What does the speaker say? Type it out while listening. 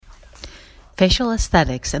Facial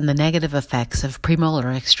Aesthetics and the Negative Effects of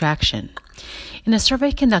Premolar Extraction. In a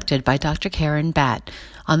survey conducted by Dr. Karen Batt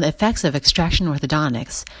on the effects of extraction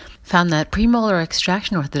orthodontics, found that premolar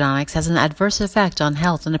extraction orthodontics has an adverse effect on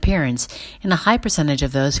health and appearance in a high percentage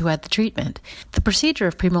of those who had the treatment. The procedure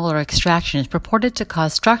of premolar extraction is purported to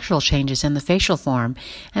cause structural changes in the facial form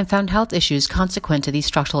and found health issues consequent to these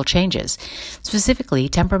structural changes, specifically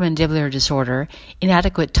temporomandibular disorder,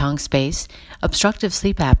 inadequate tongue space, obstructive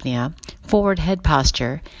sleep apnea, forward head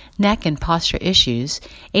posture, neck and posture issues,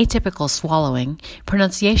 atypical swallowing,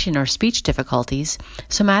 pronunciation or speech difficulties,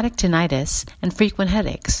 somatic tinnitus, and frequent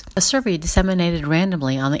headaches. A survey disseminated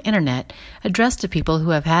randomly on the internet addressed to people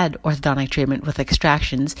who have had orthodontic treatment with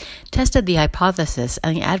extractions tested the hypothesis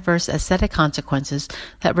and the adverse aesthetic consequences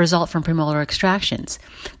that result from premolar extractions.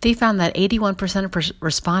 They found that 81% of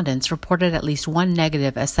respondents reported at least one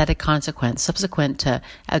negative aesthetic consequence subsequent to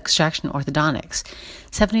extraction orthodontics.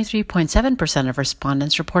 73.7% of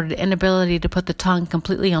respondents reported inability to put the tongue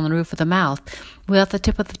completely on the roof of the mouth without the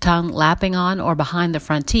tip of the tongue lapping on or behind the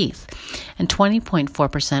front teeth, and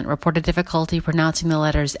 20.4% reported difficulty pronouncing the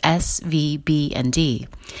letters S, V, B, and D.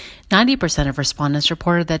 90% of respondents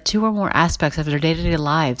reported that two or more aspects of their day-to-day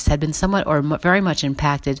lives had been somewhat or very much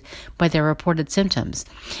impacted by their reported symptoms,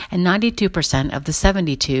 and 92% of the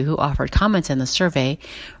 72 who offered comments in the survey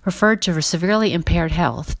referred to severely impaired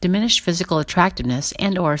health, diminished physical attractiveness,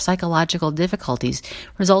 and or psychological difficulties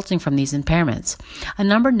resulting from these impairments. A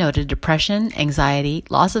number noted depression, anxiety,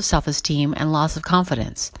 loss of self-esteem, and loss of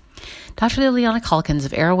confidence. Dr. Liliana Calkins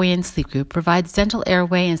of Airway and Sleep Group provides dental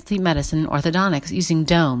airway and sleep medicine and orthodontics using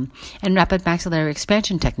DOME and rapid maxillary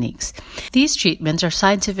expansion techniques. These treatments are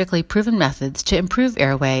scientifically proven methods to improve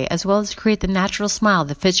airway as well as create the natural smile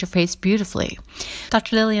that fits your face beautifully.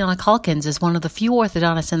 Dr. Liliana Calkins is one of the few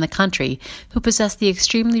orthodontists in the country who possess the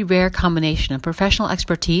extremely rare combination of professional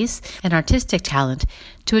expertise and artistic talent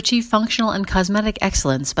to achieve functional and cosmetic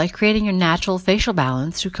excellence by creating your natural facial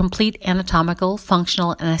balance through complete anatomical,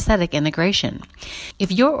 functional, and aesthetic integration.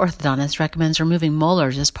 If your orthodontist recommends removing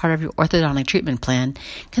molars as part of your orthodontic treatment plan,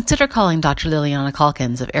 consider calling Dr. Liliana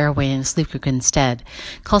Calkins of Airway and Sleep Group instead.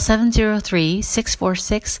 Call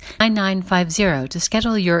 703-646-9950 to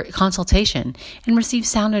schedule your consultation and receive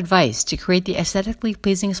sound advice to create the aesthetically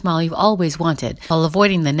pleasing smile you've always wanted while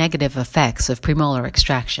avoiding the negative effects of premolar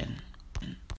extraction.